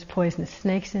 I know there's poisonous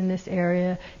snakes in this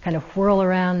area. Kind of whirl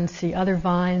around and see other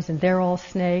vines and they're all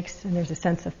snakes, and there's a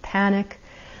sense of panic.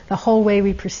 The whole way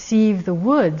we perceive the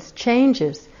woods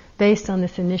changes based on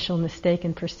this initial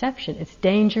mistaken perception. It's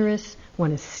dangerous,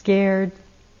 one is scared,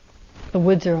 the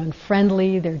woods are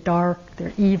unfriendly, they're dark,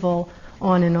 they're evil,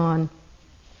 on and on.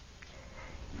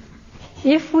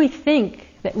 If we think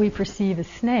that we perceive a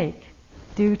snake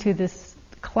due to this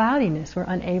cloudiness, we're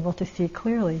unable to see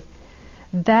clearly,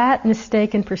 that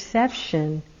mistaken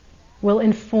perception will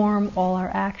inform all our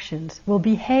actions. We'll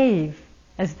behave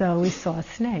as though we saw a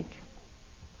snake.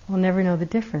 We'll never know the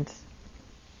difference.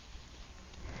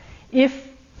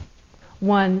 If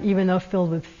one, even though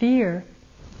filled with fear,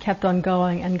 kept on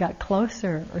going and got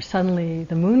closer, or suddenly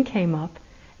the moon came up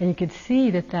and you could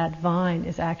see that that vine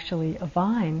is actually a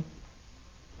vine,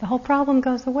 the whole problem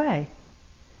goes away.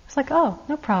 It's like, oh,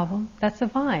 no problem, that's a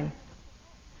vine.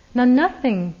 Now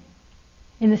nothing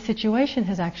in the situation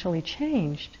has actually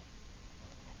changed,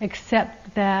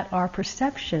 except that our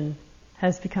perception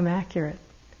has become accurate.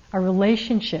 Our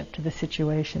relationship to the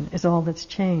situation is all that's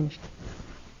changed.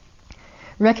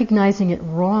 Recognizing it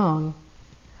wrong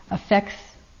affects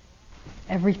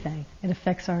everything. It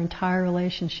affects our entire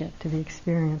relationship to the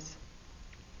experience.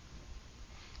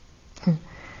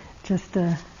 Just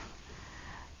a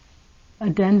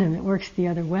addendum, it works the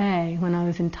other way. When I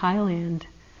was in Thailand,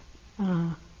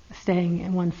 staying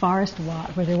in one forest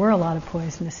lot where there were a lot of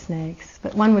poisonous snakes,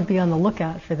 but one would be on the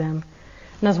lookout for them.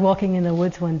 And I was walking in the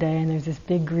woods one day and there's this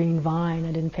big green vine.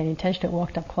 I didn't pay any attention to it,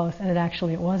 walked up close, and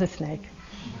it was a snake.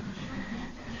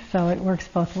 So it works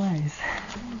both ways.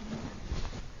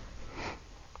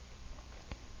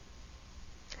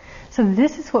 So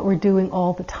this is what we're doing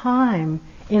all the time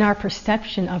in our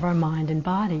perception of our mind and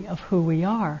body, of who we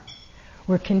are.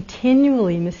 We're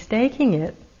continually mistaking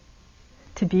it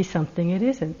to be something it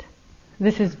isn't.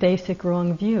 This is basic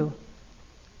wrong view.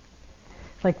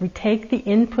 It's like we take the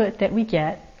input that we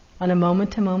get on a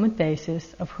moment-to-moment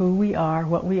basis of who we are,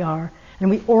 what we are, and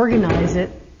we organize it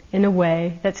in a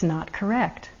way that's not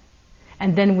correct.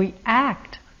 And then we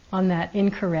act on that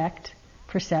incorrect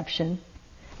perception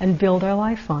and build our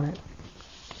life on it.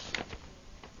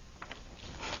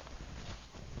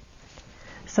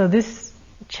 So this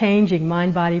changing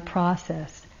mind-body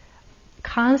process,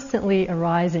 constantly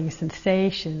arising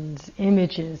sensations,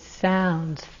 images,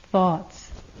 sounds,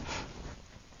 thoughts,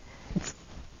 it's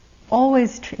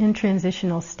always in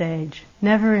transitional stage,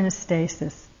 never in a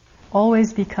stasis,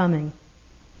 always becoming.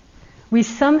 We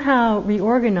somehow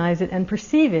reorganize it and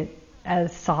perceive it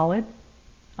as solid,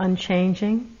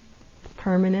 unchanging,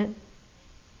 permanent,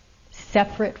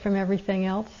 separate from everything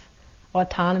else,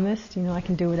 autonomous, I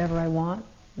can do whatever I want,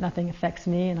 nothing affects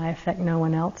me and I affect no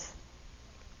one else.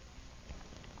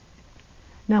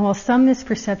 Now, while some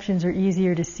misperceptions are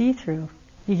easier to see through,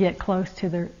 you get close to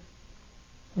the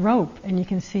rope and you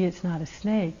can see it's not a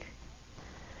snake.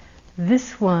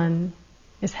 This one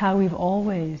is how we've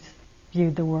always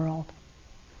viewed the world.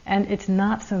 And it's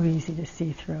not so easy to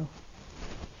see through.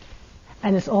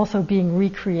 And it's also being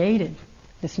recreated,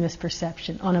 this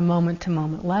misperception, on a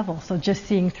moment-to-moment level. So just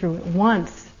seeing through it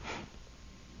once,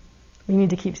 we need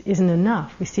to keep, isn't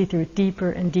enough. We see through it deeper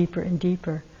and deeper and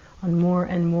deeper on more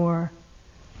and more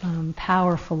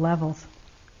powerful levels.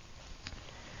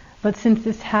 But since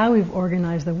this is how we've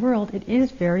organized the world, it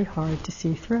is very hard to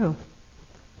see through.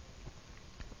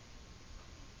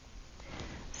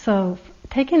 So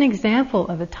take an example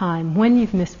of a time when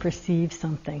you've misperceived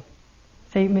something.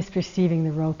 Say misperceiving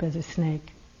the rope as a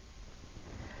snake.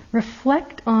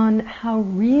 Reflect on how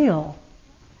real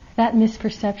that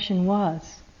misperception was.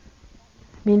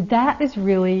 I mean, that is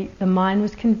really, the mind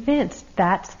was convinced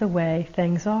that's the way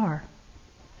things are.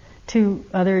 Two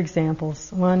other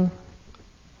examples. One,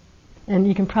 and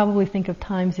you can probably think of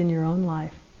times in your own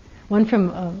life. One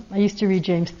from, I used to read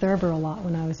James Thurber a lot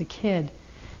when I was a kid.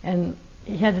 And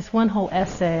he had this one whole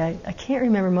essay, I can't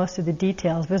remember most of the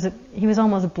details, but he was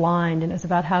almost blind, and it was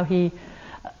about how he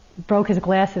broke his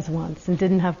glasses once and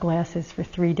didn't have glasses for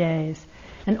 3 days.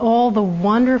 And all the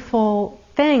wonderful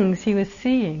things he was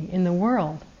seeing in the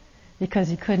world because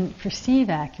he couldn't perceive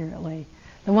accurately.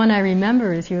 The one I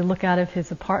remember is he would look out of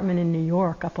his apartment in New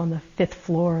York up on the 5th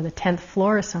floor or the 10th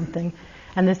floor or something,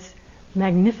 and this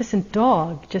magnificent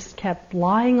dog just kept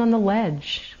lying on the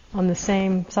ledge on the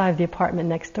same side of the apartment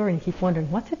next door, and you keep wondering,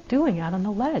 what's it doing out on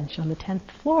the ledge on the 10th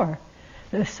floor?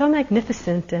 It was so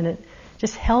magnificent, and it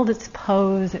just held its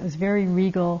pose. It was very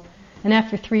regal. And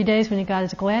after 3 days, when he got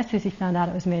his glasses, he found out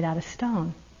it was made out of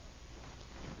stone.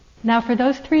 Now for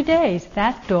those 3 days,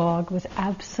 that dog was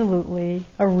absolutely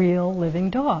a real living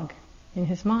dog in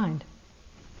his mind.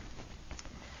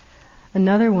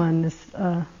 Another one,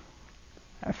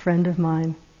 a friend of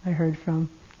mine I heard from,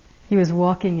 he was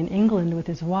walking in England with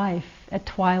his wife at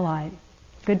twilight.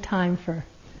 Good time for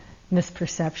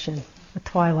misperception. The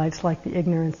twilight's like the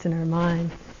ignorance in our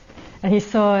mind. And he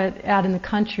saw it out in the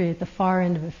country at the far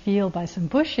end of a field by some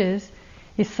bushes.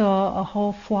 He saw a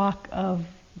whole flock of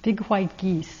big white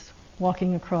geese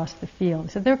walking across the field.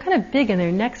 He said they were kind of big and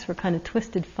their necks were kind of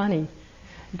twisted funny.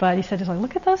 But he said,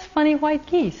 look at those funny white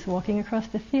geese walking across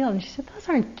the field. And she said, those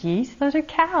aren't geese, those are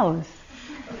cows.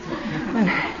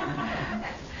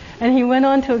 And he went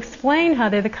on to explain how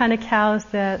they're the kind of cows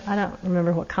that, I don't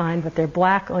remember what kind, but they're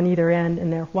black on either end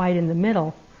and they're white in the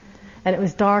middle. And it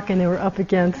was dark and they were up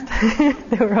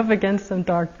against some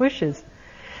dark bushes.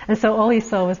 And so all he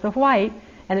saw was the white,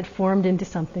 and it formed into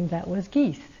something that was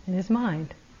geese in his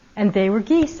mind. And they were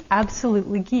geese,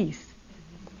 absolutely geese.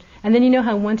 And then you know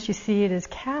how once you see it as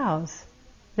cows,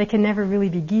 they can never really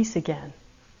be geese again.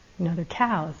 They're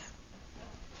cows.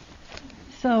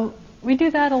 So we do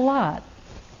that a lot.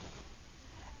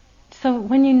 So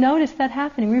when you notice that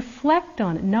happening, reflect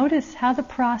on it. Notice how the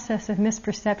process of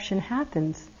misperception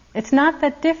happens. It's not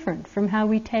that different from how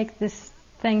we take this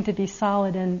thing to be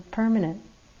solid and permanent.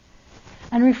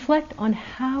 And reflect on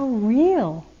how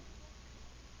real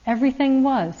everything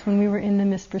was when we were in the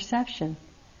misperception.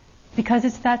 Because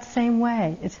it's that same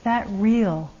way. It's that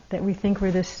real that we think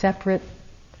we're this separate,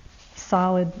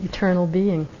 solid, eternal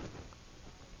being.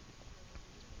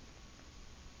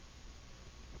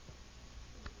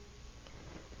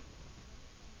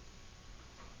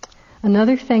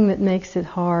 Another thing that makes it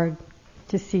hard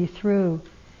to see through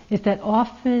is that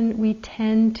often we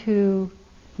tend to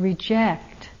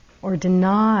reject or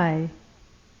deny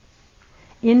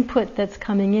input that's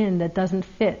coming in that doesn't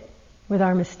fit with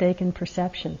our mistaken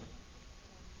perception.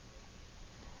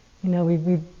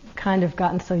 We've kind of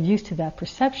gotten so used to that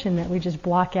perception that we just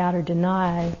block out or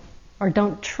deny or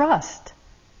don't trust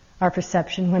our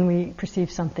perception when we perceive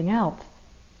something else.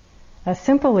 A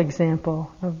simple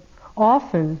example of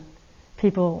often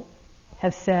people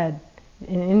have said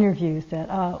in interviews that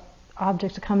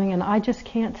objects are coming in, I just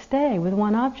can't stay with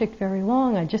one object very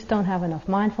long. I just don't have enough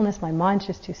mindfulness. My mind's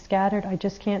just too scattered. I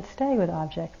just can't stay with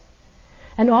objects.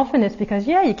 And often it's because,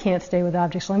 you can't stay with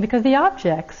objects long because the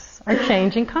objects are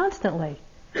changing constantly.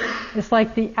 It's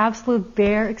like the absolute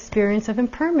bare experience of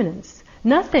impermanence.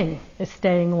 Nothing is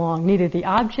staying long, neither the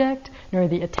object, nor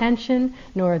the attention,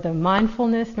 nor the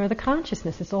mindfulness, nor the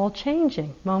consciousness. It's all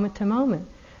changing moment to moment.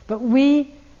 But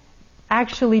we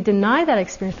actually deny that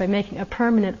experience by making a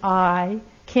permanent I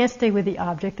can't stay with the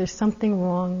object, there's something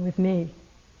wrong with me.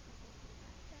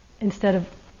 Instead of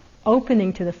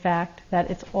opening to the fact that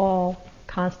it's all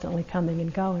constantly coming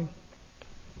and going.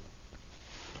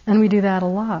 And we do that a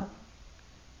lot.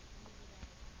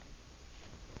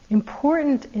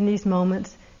 Important in these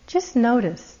moments, just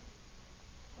notice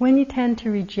when you tend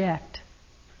to reject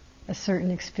a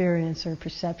certain experience or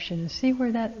perception and see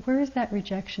where is that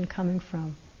rejection coming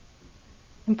from.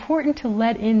 Important to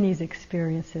let in these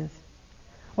experiences.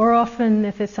 Or often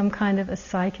if it's some kind of a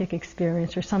psychic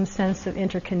experience or some sense of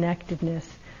interconnectedness,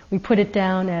 we put it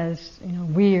down as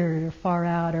weird or far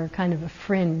out or kind of a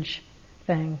fringe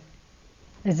thing.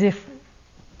 As if,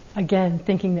 again,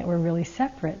 thinking that we're really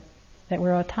separate, that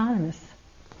we're autonomous.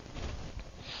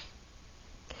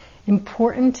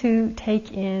 Important to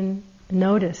take in,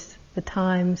 notice the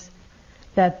times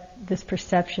that this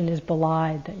perception is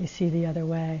belied, that you see the other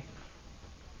way.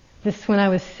 When I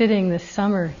was sitting this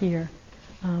summer here,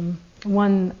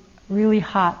 one really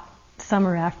hot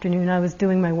summer afternoon, I was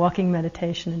doing my walking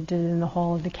meditation and did it in the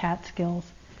hall of the Catskills.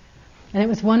 And it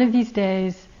was one of these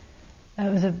days,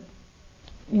 it was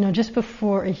just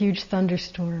before a huge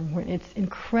thunderstorm where it's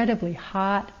incredibly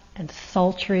hot and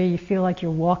sultry. You feel like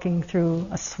you're walking through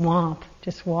a swamp,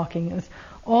 just walking. It was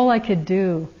all I could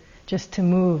do just to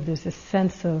move. There's this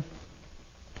sense of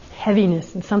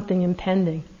heaviness and something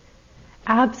impending.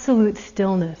 Absolute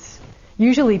stillness.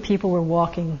 Usually people were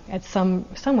walking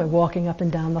somewhere walking up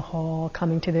and down the hall,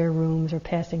 coming to their rooms or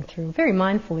passing through, very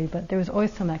mindfully, but there was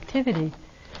always some activity.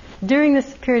 During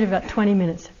this period of about 20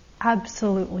 minutes,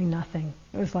 absolutely nothing.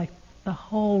 It was like the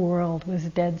whole world was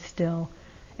dead still.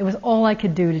 It was all I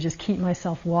could do to just keep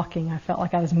myself walking. I felt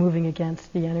like I was moving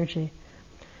against the energy.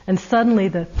 And suddenly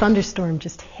the thunderstorm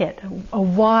just hit, a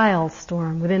wild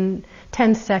storm. Within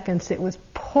 10 seconds it was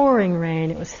pouring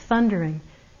rain, it was thundering.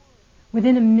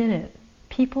 Within a minute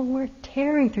People were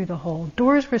tearing through the hole.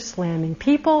 Doors were slamming.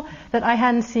 People that I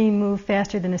hadn't seen move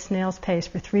faster than a snail's pace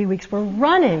for 3 weeks were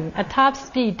running at top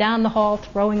speed down the hall,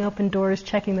 throwing open doors,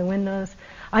 checking the windows.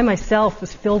 I myself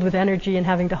was filled with energy and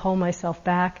having to hold myself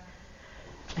back.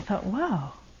 I thought,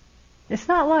 wow, it's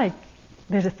not like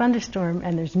there's a thunderstorm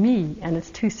and there's me and it's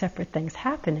two separate things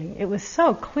happening. It was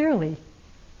so clearly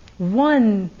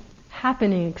one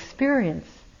happening experience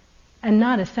and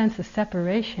not a sense of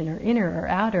separation or inner or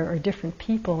outer or different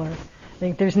people or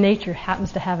like there's nature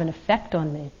happens to have an effect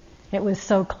on me. It was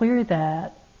so clear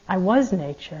that I was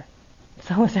nature.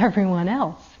 So was everyone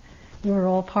else. We were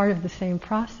all part of the same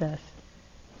process.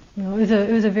 You know,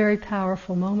 it was a very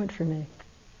powerful moment for me.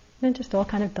 Then just all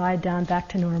kind of died down back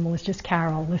to normal. It's just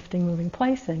Carol lifting, moving,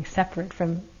 placing, separate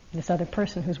from this other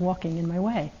person who's walking in my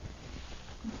way.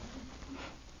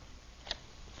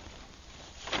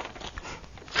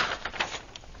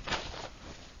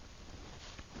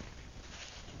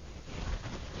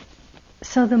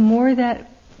 So the more that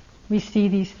we see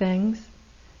these things,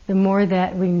 the more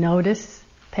that we notice,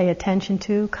 pay attention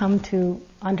to, come to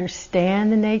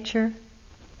understand the nature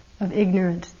of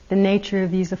ignorance, the nature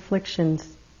of these afflictions,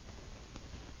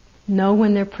 know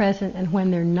when they're present and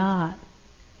when they're not,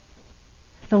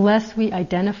 the less we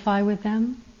identify with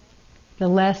them, the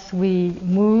less we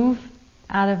move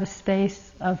out of a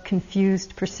space of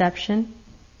confused perception.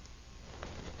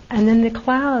 And then the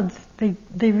clouds,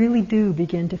 they really do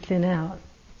begin to thin out.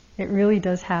 It really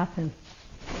does happen.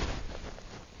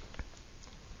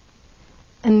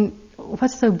 And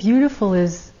what's so beautiful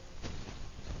is,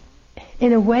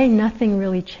 in a way, nothing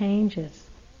really changes.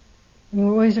 I mean,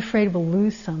 we're always afraid we'll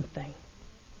lose something,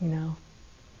 you know.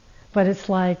 But it's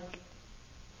like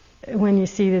when you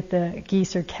see that the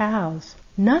geese are cows,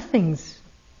 nothing's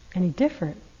any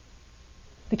different.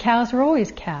 The cows are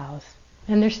always cows,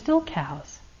 and they're still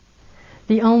cows.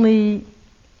 The only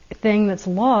thing that's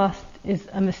lost is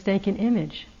a mistaken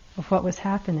image of what was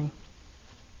happening.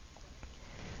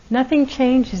 Nothing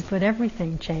changes, but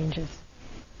everything changes,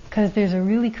 because there's a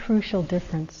really crucial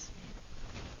difference.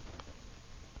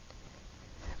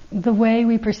 The way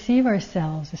we perceive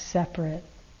ourselves is separate,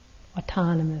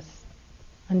 autonomous,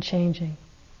 unchanging.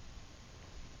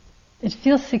 It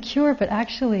feels secure, but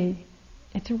actually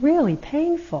it's really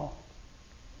painful.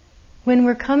 When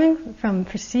we're coming from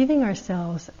perceiving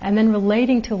ourselves and then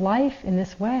relating to life in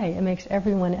this way, it makes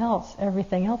everything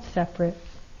else separate.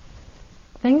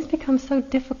 Things become so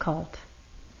difficult,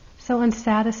 so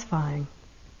unsatisfying.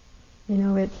 You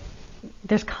know,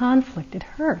 there's conflict, it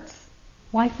hurts.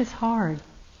 Life is hard.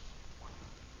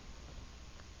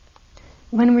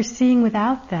 When we're seeing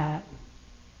without that,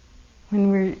 when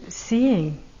we're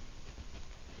seeing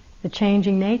the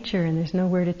changing nature and there's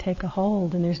nowhere to take a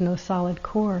hold and there's no solid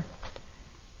core,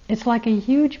 it's like a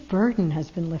huge burden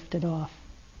has been lifted off.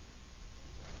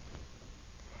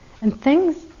 And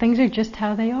things are just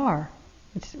how they are.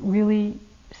 It's really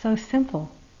so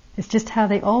simple. It's just how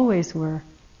they always were.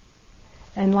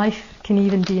 And life can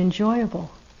even be enjoyable.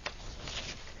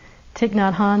 Thich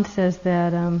Nhat Hanh says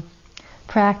that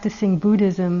practicing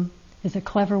Buddhism is a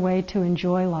clever way to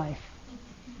enjoy life.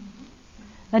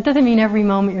 That doesn't mean every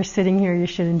moment you're sitting here you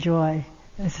should enjoy.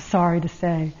 It's sorry to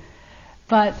say.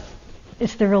 But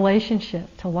it's the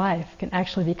relationship to life can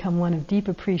actually become one of deep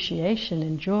appreciation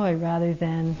and joy rather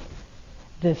than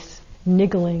this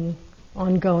niggling,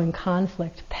 ongoing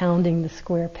conflict, pounding the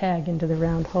square peg into the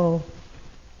round hole.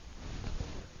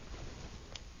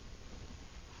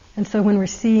 And so when we're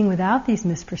seeing without these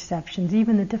misperceptions,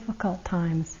 even the difficult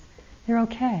times, they're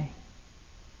okay.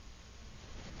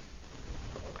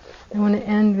 I want to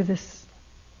end with this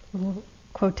little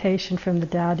quotation from the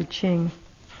Tao Te Ching.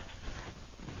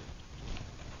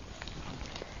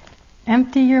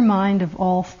 Empty your mind of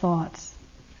all thoughts.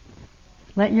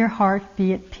 Let your heart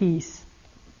be at peace.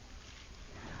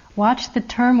 Watch the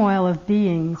turmoil of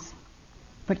beings,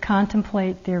 but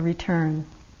contemplate their return.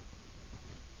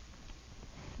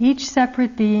 Each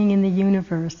separate being in the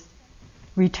universe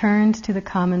returns to the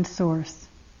common source.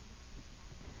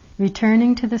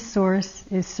 Returning to the source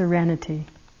is serenity.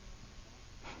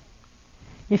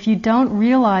 If you don't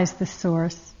realize the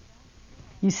source,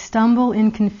 you stumble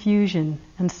in confusion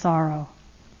and sorrow.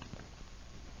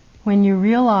 When you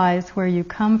realize where you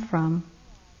come from,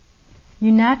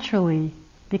 you naturally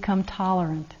become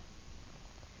tolerant,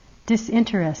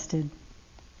 disinterested,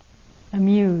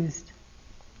 amused,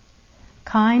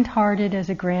 kind-hearted as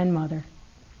a grandmother,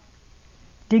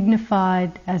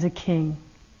 dignified as a king.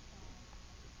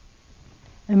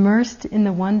 Immersed in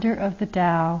the wonder of the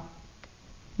Tao,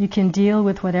 you can deal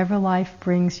with whatever life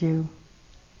brings you.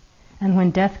 And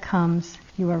when death comes,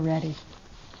 you are ready.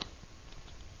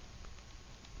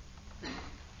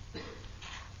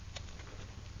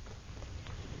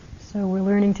 So we're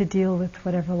learning to deal with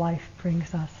whatever life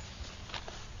brings us.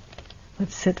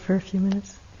 Let's sit for a few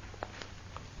minutes.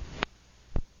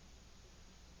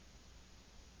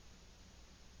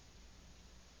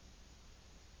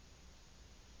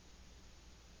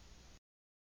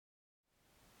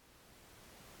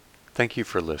 Thank you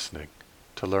for listening.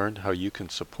 To learn how you can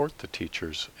support the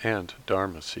teachers and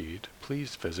Dharma Seed,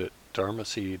 please visit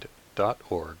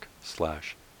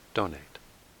dharmaseed.org/donate.